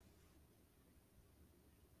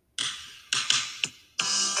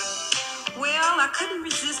couldn't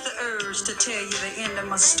resist the urge to tell you the end of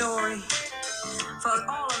my story. For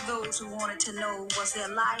all of those who wanted to know, was there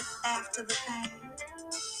life after the pain?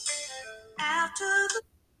 After the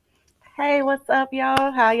Hey, what's up,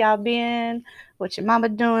 y'all? How y'all been? What your mama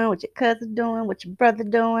doing? What your cousin doing? What your brother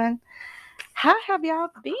doing? How have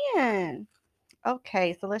y'all been?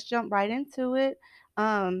 Okay, so let's jump right into it.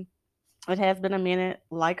 Um, it has been a minute,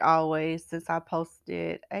 like always, since I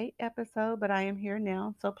posted a episode, but I am here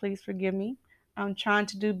now, so please forgive me. I'm trying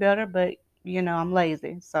to do better, but I'm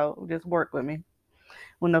lazy, so just work with me.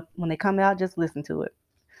 When they come out, just listen to it.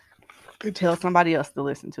 Or tell somebody else to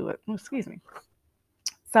listen to it. Excuse me.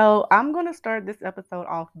 So I'm going to start this episode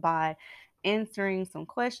off by answering some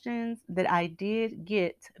questions that I did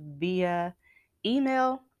get via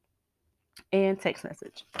email and text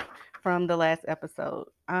message from the last episode.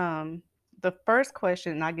 The first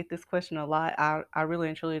question, and I get this question a lot. I really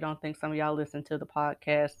and truly don't think some of y'all listen to the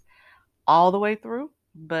podcast all the way through.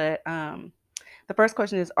 But the first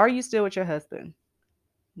question is, are you still with your husband?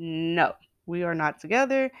 No, we are not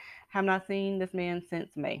together. Have not seen this man since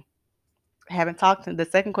May. Haven't talked to. The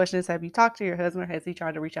second question is, have you talked to your husband? Has he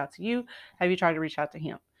tried to reach out to you? Have you tried to reach out to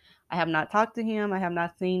him? I have not talked to him. I have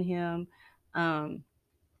not seen him. Um,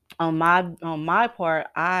 on my part,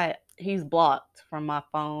 I he's blocked from my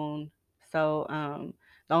phone. So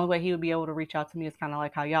the only way he would be able to reach out to me is kind of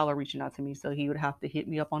like how y'all are reaching out to me. So he would have to hit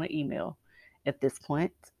me up on an email at this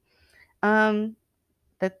point. Um,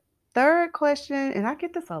 the third question, and I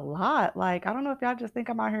get this a lot. Like, I don't know if y'all just think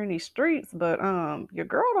I'm out here in these streets, but your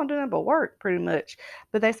girl don't do nothing but work pretty much.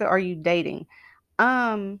 But they said, are you dating?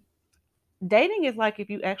 Um, Dating is like if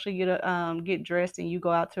you actually get dressed and you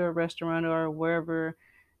go out to a restaurant or wherever,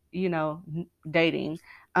 dating.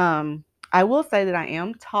 I will say that I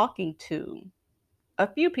am talking to a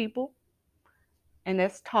few people, and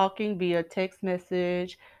that's talking via text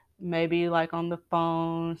message, maybe like on the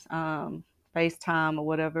phones, FaceTime or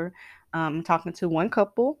whatever. I'm talking to one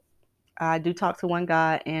couple. I do talk to one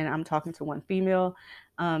guy, and I'm talking to one female.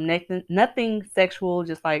 Nothing sexual,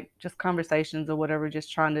 just conversations or whatever.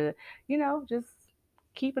 Just trying to, just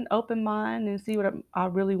keep an open mind and see what I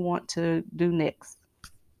really want to do next.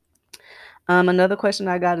 Another question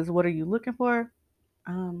I got is, what are you looking for?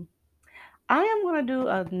 Um, I am going to do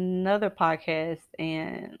another podcast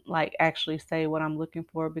and like actually say what I'm looking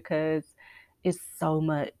for because it's so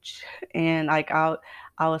much. And I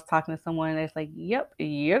was talking to someone that's like, yep,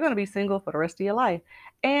 you're going to be single for the rest of your life.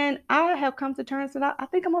 And I have come to terms that I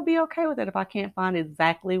think I'm going to be okay with it if I can't find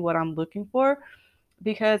exactly what I'm looking for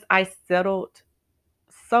because I settled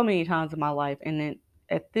so many times in my life. And then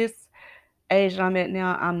at this age that I'm at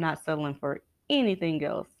now, I'm not settling for anything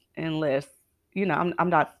else unless, I'm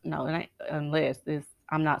not, no, it ain't, unless it's,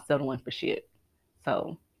 I'm not settling for shit.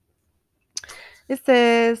 So it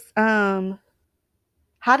says, how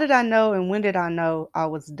did I know and when did I know I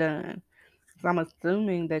was done? So I'm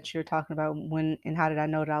assuming that you're talking about when and how did I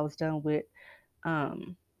know that I was done with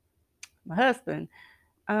um, my husband.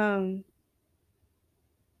 Um,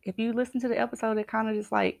 if you listen to the episode, it kind of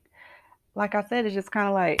just like I said, it just kind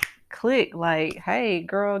of like click, like, hey,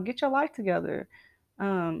 girl, get your life together.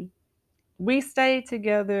 Um, we stayed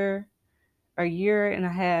together a year and a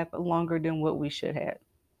half longer than what we should have,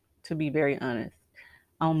 to be very honest,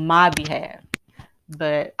 on my behalf.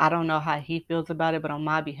 But I don't know how he feels about it, but on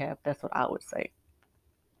my behalf, that's what I would say.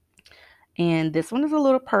 And this one is a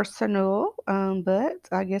little personal, but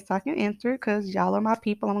I guess I can answer it because y'all are my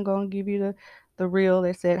people. I'm going to give you the real.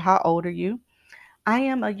 They said, how old are you? I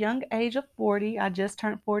am a young age of 40. I just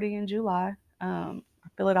turned 40 in July. I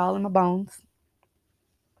feel it all in my bones.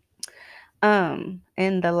 And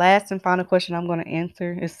the last and final question I'm going to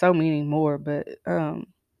answer is so many more, but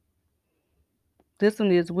this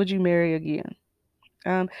one is, would you marry again?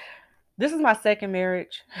 Um, this is my second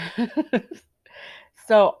marriage.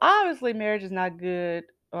 So obviously marriage is not good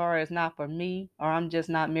or it's not for me or I'm just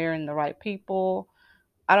not marrying the right people.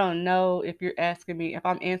 I don't know if you're asking me if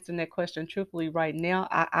I'm answering that question truthfully right now.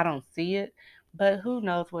 I don't see it, but who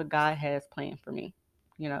knows what God has planned for me.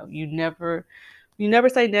 You never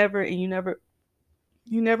say never and you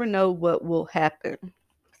never know what will happen.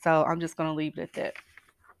 So I'm just gonna leave it at that.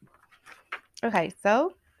 Okay,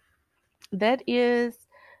 so that is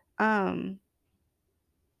um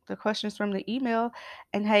the questions from the email.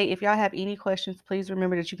 And hey, if y'all have any questions, please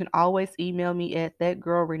remember that you can always email me at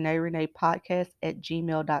thatgirlrenee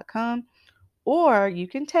podcast@gmail.com, or you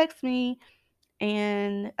can text me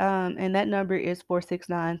and that number is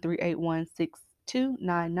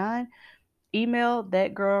 469-381-6299. Email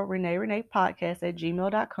thatgirlrenee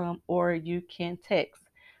podcast@gmail.com, or you can text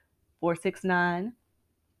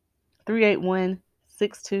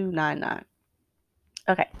 469-381-6299.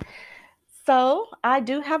 Okay. So I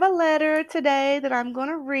do have a letter today that I'm going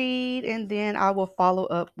to read, and then I will follow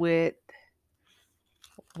up with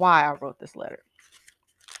why I wrote this letter.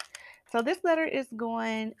 So this letter is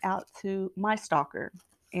going out to my stalker.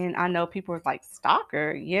 And I know people are like,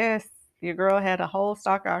 stalker? Yes, your girl had a whole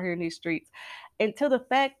stalker out here in these streets. And to the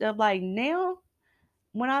fact of like now,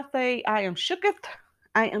 when I say I am shooketh,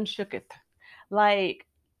 I am shooketh. Like,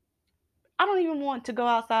 I don't even want to go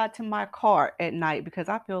outside to my car at night because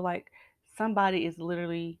I feel like somebody is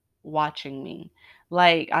literally watching me.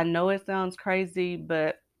 Like, I know it sounds crazy,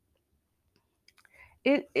 but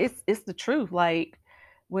it's the truth. Like,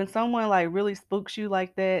 when someone like really spooks you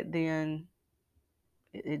like that, then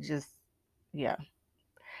it just, yeah.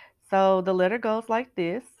 So the letter goes like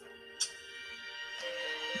this.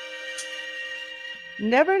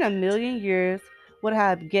 Never in a million years would I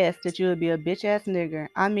have guessed that you would be a bitch ass nigger.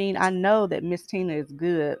 I mean, I know that Miss Tina is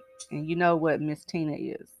good, and you know what Miss Tina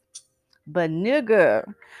is. But nigga,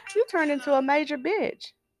 you turned into a major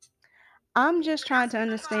bitch. I'm just trying to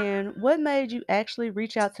understand what made you actually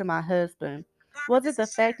reach out to my husband. Was it the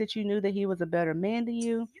fact that you knew that he was a better man than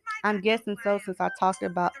you? I'm guessing so since I talked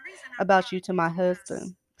about you to my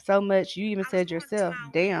husband. So much you even said yourself,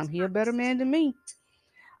 damn, he a better man than me.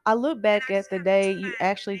 I look back at the day you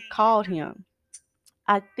actually called him.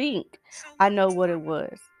 I think I know what it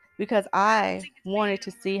was. Because I wanted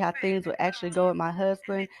to see how things would actually go with my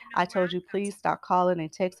husband, I told you please stop calling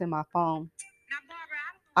and texting my phone.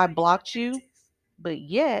 I blocked you, but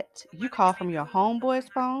yet you call from your homeboy's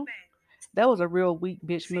phone. That was a real weak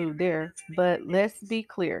bitch move there. But let's be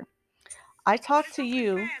clear. I talked to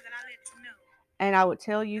you and I would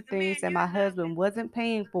tell you things that my husband wasn't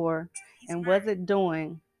paying for and wasn't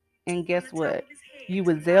doing. And guess what? You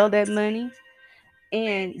would sell that money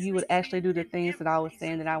and you would actually do the things that I was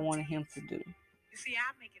saying that I wanted him to do.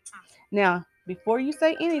 Now, before you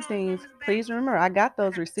say anything, please remember I got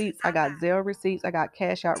those receipts. I got Zelle receipts. I got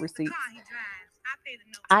cash out receipts.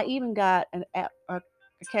 I even got a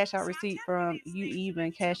cash out receipt from you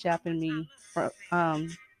even cash apping me from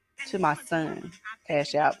to my son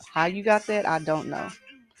cash out. How you got that? I don't know.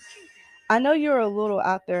 I know you're a little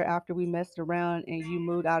out there after we messed around and you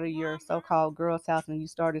moved out of your so-called girl's house and you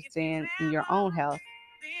started staying in your own house.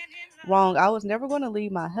 Wrong. I was never going to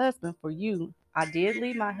leave my husband for you. I did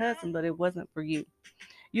leave my husband, but it wasn't for you.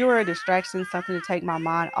 You were a distraction, something to take my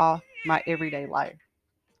mind off my everyday life.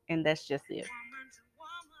 And that's just it.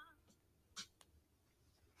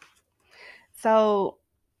 So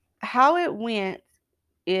how it went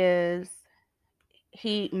is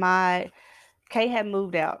my Kay had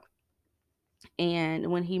moved out. And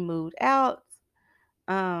when he moved out,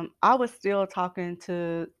 I was still talking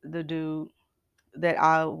to the dude that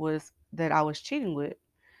I was cheating with.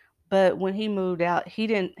 But when he moved out, he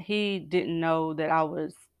didn't know that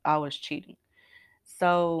I was cheating.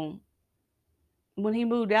 So when he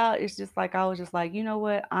moved out, it's just like I was just like, you know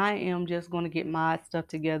what? I am just going to get my stuff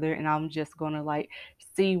together and I'm just going to like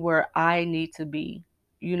see where I need to be,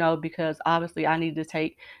 because obviously I need to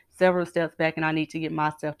take several steps back and I need to get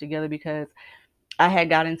myself together because I had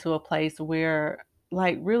got into a place where,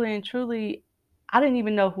 like, really and truly, I didn't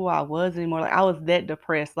even know who I was anymore. Like, I was that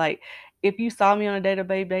depressed. Like, if you saw me on a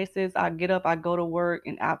day-to-day basis, I get up, I go to work,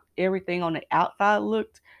 and everything on the outside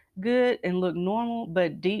looked good and looked normal,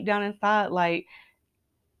 but deep down inside, like,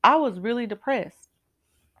 I was really depressed.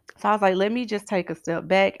 So I was like, let me just take a step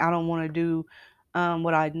back. I don't want to do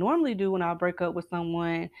what I normally do when I break up with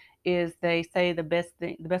someone. Is they say the best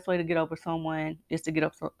way to get over someone is to get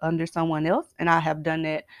up under someone else, and I have done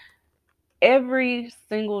that every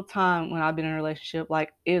single time when I've been in a relationship.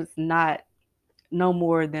 Like, it's not no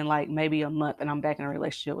more than like maybe a month and I'm back in a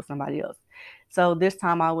relationship with somebody else. So this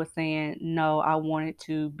time I was saying no, I wanted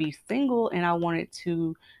to be single and I wanted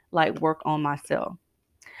to like work on myself.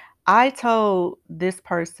 I told this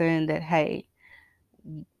person that, hey,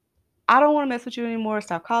 I don't want to mess with you anymore.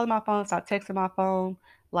 Stop calling my phone, stop texting my phone,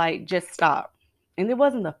 like just stop. And it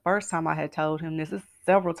wasn't the first time I had told him this. It's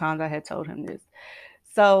several times I had told him this.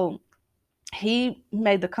 So he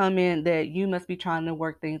made the comment that you must be trying to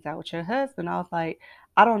work things out with your husband. I was like,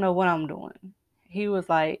 I don't know what I'm doing. He was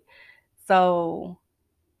like, so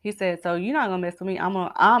he said, so you're not gonna mess with me.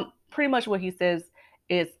 I'm pretty much what he says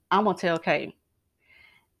is I'm gonna tell Kay.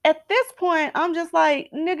 At this point, I'm just like,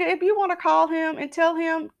 nigga, if you want to call him and tell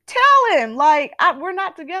him. Like, we're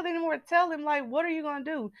not together anymore. Tell him, like, what are you gonna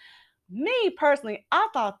do? Me personally, I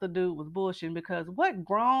thought the dude was bullshitting because what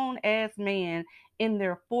grown ass man in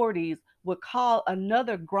their 40s would call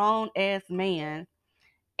another grown ass man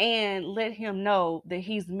and let him know that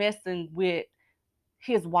he's messing with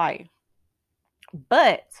his wife?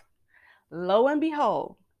 But Lo and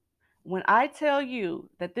behold, when I tell you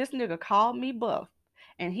that this nigga called me buff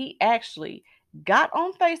and he actually got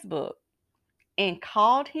on Facebook and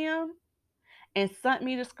called him and sent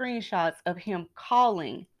me the screenshots of him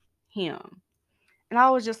calling him. And I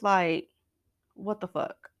was just like, what the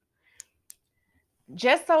fuck?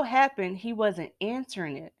 Just so happened he wasn't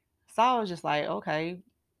answering it. So I was just like, okay,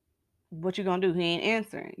 what you gonna do? He ain't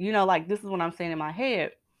answering. Like this is what I'm saying in my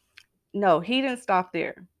head. No, he didn't stop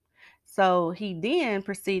there. So he then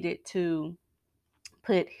proceeded to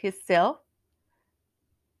put himself,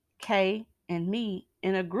 Kay, and me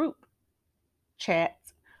in a group chat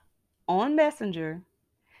on Messenger,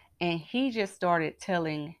 and he just started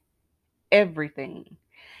telling everything.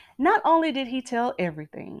 Not only did he tell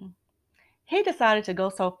everything, he decided to go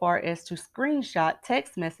so far as to screenshot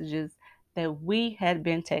text messages that we had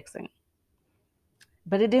been texting.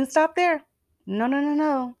 But it didn't stop there. No, no, no,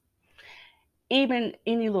 no. Even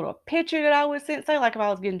any little picture that I would send, say like if I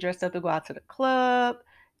was getting dressed up to go out to the club,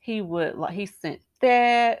 he sent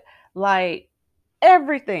that, like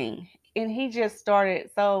everything. And he just started.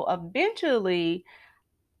 So eventually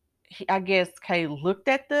I guess Kay looked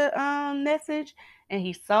at the message and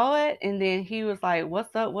he saw it, and then he was like,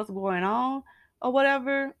 "What's up? What's going on?" or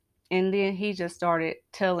whatever. And then he just started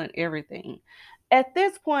telling everything. At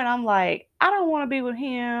this point, I'm like, I don't want to be with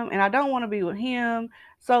him, and I don't want to be with him.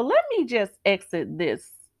 So let me just exit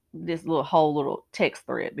this little text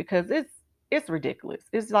thread because it's ridiculous.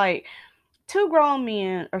 It's like two grown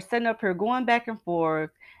men are sitting up here going back and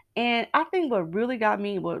forth. And I think what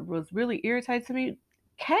was really irritating to me,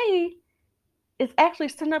 Kay is actually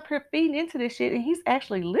sitting up here feeding into this shit and he's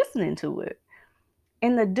actually listening to it.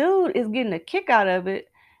 And the dude is getting a kick out of it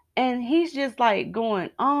and he's just like going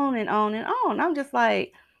on and on and on. I'm just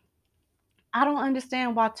like, I don't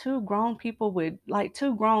understand why two grown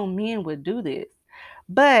men would do this.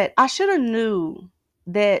 But I should have knew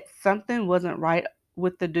that something wasn't right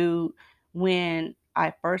with the dude when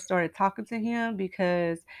I first started talking to him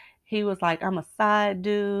because he was like, I'm a side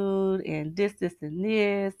dude and this, and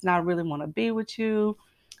this, and I really want to be with you.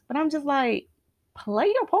 But I'm just like, play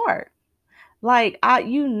your part. Like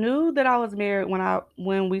you knew that I was married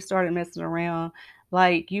when we started messing around.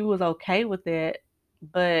 Like you was okay with that,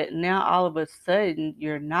 but now all of a sudden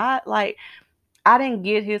you're not. Like I didn't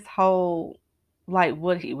get his whole like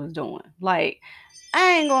what he was doing. Like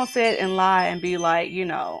I ain't gonna sit and lie and be like,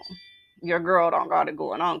 your girl don't got it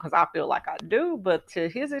going on because I feel like I do. But to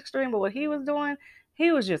his extreme of what he was doing,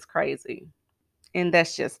 he was just crazy, and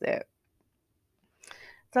that's just that.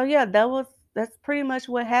 So yeah, that's pretty much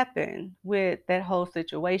what happened with that whole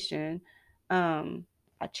situation.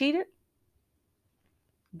 I cheated.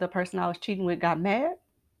 The person I was cheating with got mad,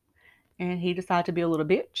 and he decided to be a little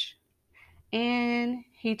bitch, and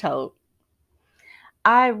he told.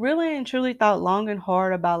 I really and truly thought long and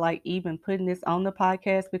hard about like even putting this on the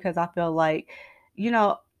podcast because I feel like, you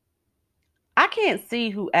know, I can't see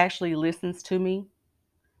who actually listens to me,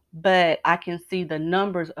 but I can see the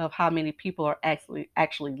numbers of how many people are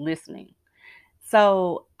actually listening.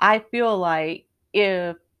 So I feel like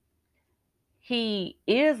if he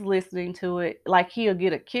is listening to it, like he'll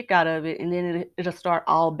get a kick out of it, and then it'll start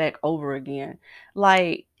all back over again.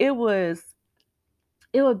 Like it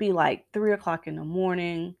would be like 3 o'clock in the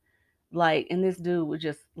morning, like, and this dude would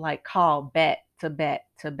just like call back to back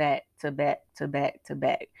to back to back to back to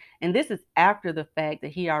back, and this is after the fact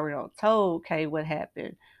that he already told Kay what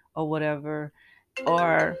happened or whatever,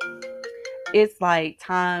 or it's like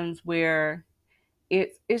times where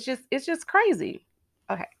it's just crazy.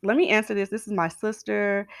 Okay, let me answer this. This is my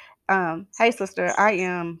sister. Hey sister, I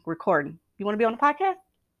am recording. You want to be on the podcast?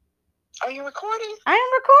 Are you recording? I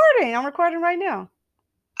am recording. I'm recording right now.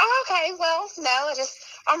 Oh, okay, well, no,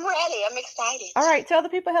 I'm ready. I'm excited. All right, tell the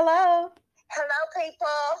people hello. Hello,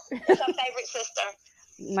 people. It's our favorite sister.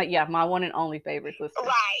 My one and only favorite sister.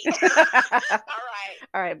 Right. All right.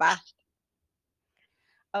 All right, bye.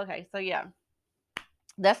 Okay, so yeah,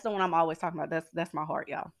 that's the one I'm always talking about. That's my heart,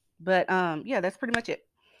 y'all. But yeah, that's pretty much it.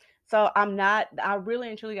 So I really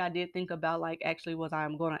and truly I did think about like actually was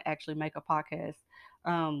I'm going to actually make a podcast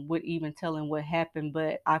with even telling what happened,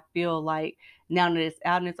 but I feel like now that it's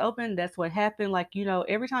out and it's open, that's what happened. Like,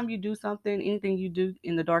 every time you do something, anything you do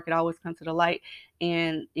in the dark, it always comes to the light,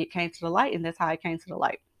 and it came to the light, and that's how it came to the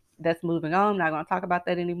light. That's moving on. I'm not going to talk about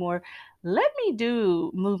that anymore. Let me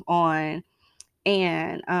move on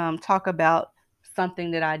and talk about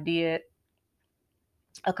something that I did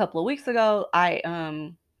a couple of weeks ago.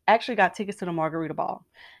 I actually got tickets to the Margarita Ball.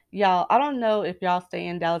 Y'all, I don't know if y'all stay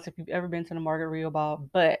in Dallas, if you've ever been to the Margarita Ball,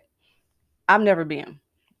 but I've never been.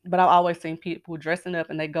 But I've always seen people dressing up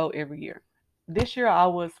and they go every year. this year I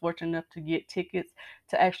was fortunate enough to get tickets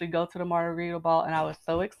to actually go to the Margarita Ball, and I was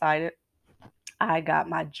so excited. I got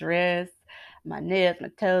my dress, my nails, my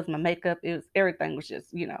toes, my makeup. It was everything was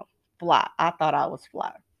just, fly. I thought I was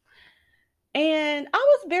fly. And I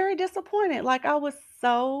was very disappointed. Like I was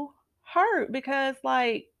so hurt because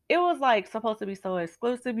like it was like supposed to be so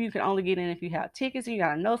exclusive. You can only get in if you have tickets. You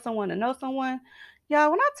gotta know someone to know someone.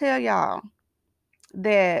 Y'all, when I tell y'all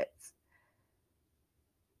that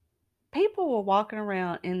people were walking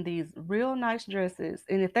around in these real nice dresses,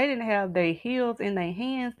 and if they didn't have their heels in their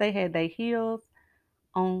hands, they had their heels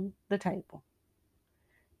on the table.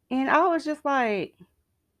 And I was just like,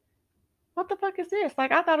 what the fuck is this?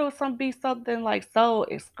 Like I thought it was something like so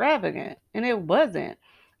extravagant, and it wasn't.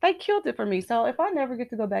 They killed it for me. So if I never get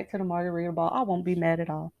to go back to the Margarita Ball, I won't be mad at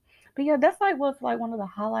all. But yeah, that's like what's like one of the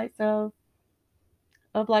highlights of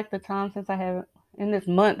like the time since I haven't in this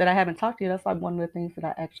month that I haven't talked to you. That's like one of the things that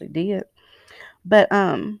I actually did. But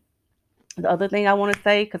the other thing I want to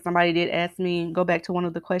say, because somebody did ask me, go back to one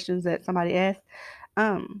of the questions that somebody asked.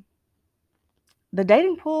 Um, the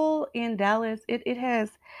dating pool in Dallas, it has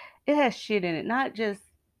shit in it, not just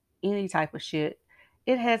any type of shit.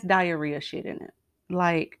 It has diarrhea shit in it.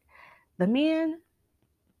 Like the men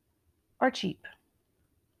are cheap.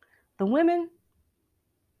 The women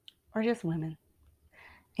are just women.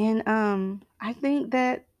 And I think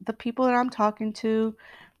that the people that I'm talking to,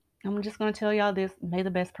 I'm just gonna tell y'all this, may the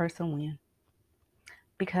best person win.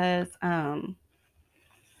 Because yeah,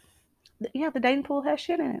 the dating pool has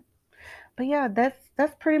shit in it. But yeah,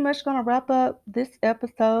 that's pretty much gonna wrap up this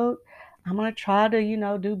episode. I'm gonna try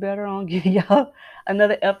to, do better on getting y'all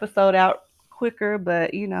another episode out quicker,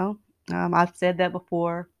 but I've said that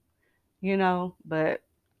before, but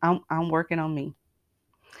I'm working on me.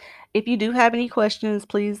 If you do have any questions,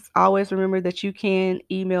 please always remember that you can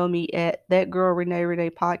email me at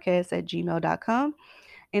thatgirlreneerenee podcast@gmail.com.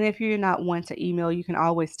 And if you're not one to email, you can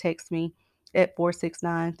always text me at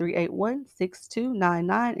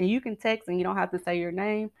 469-381-6299. And you can text and you don't have to say your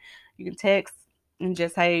name. You can text and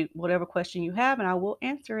just say whatever question you have and I will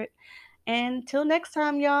answer it. And until next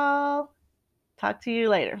time, y'all, talk to you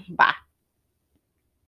later. Bye.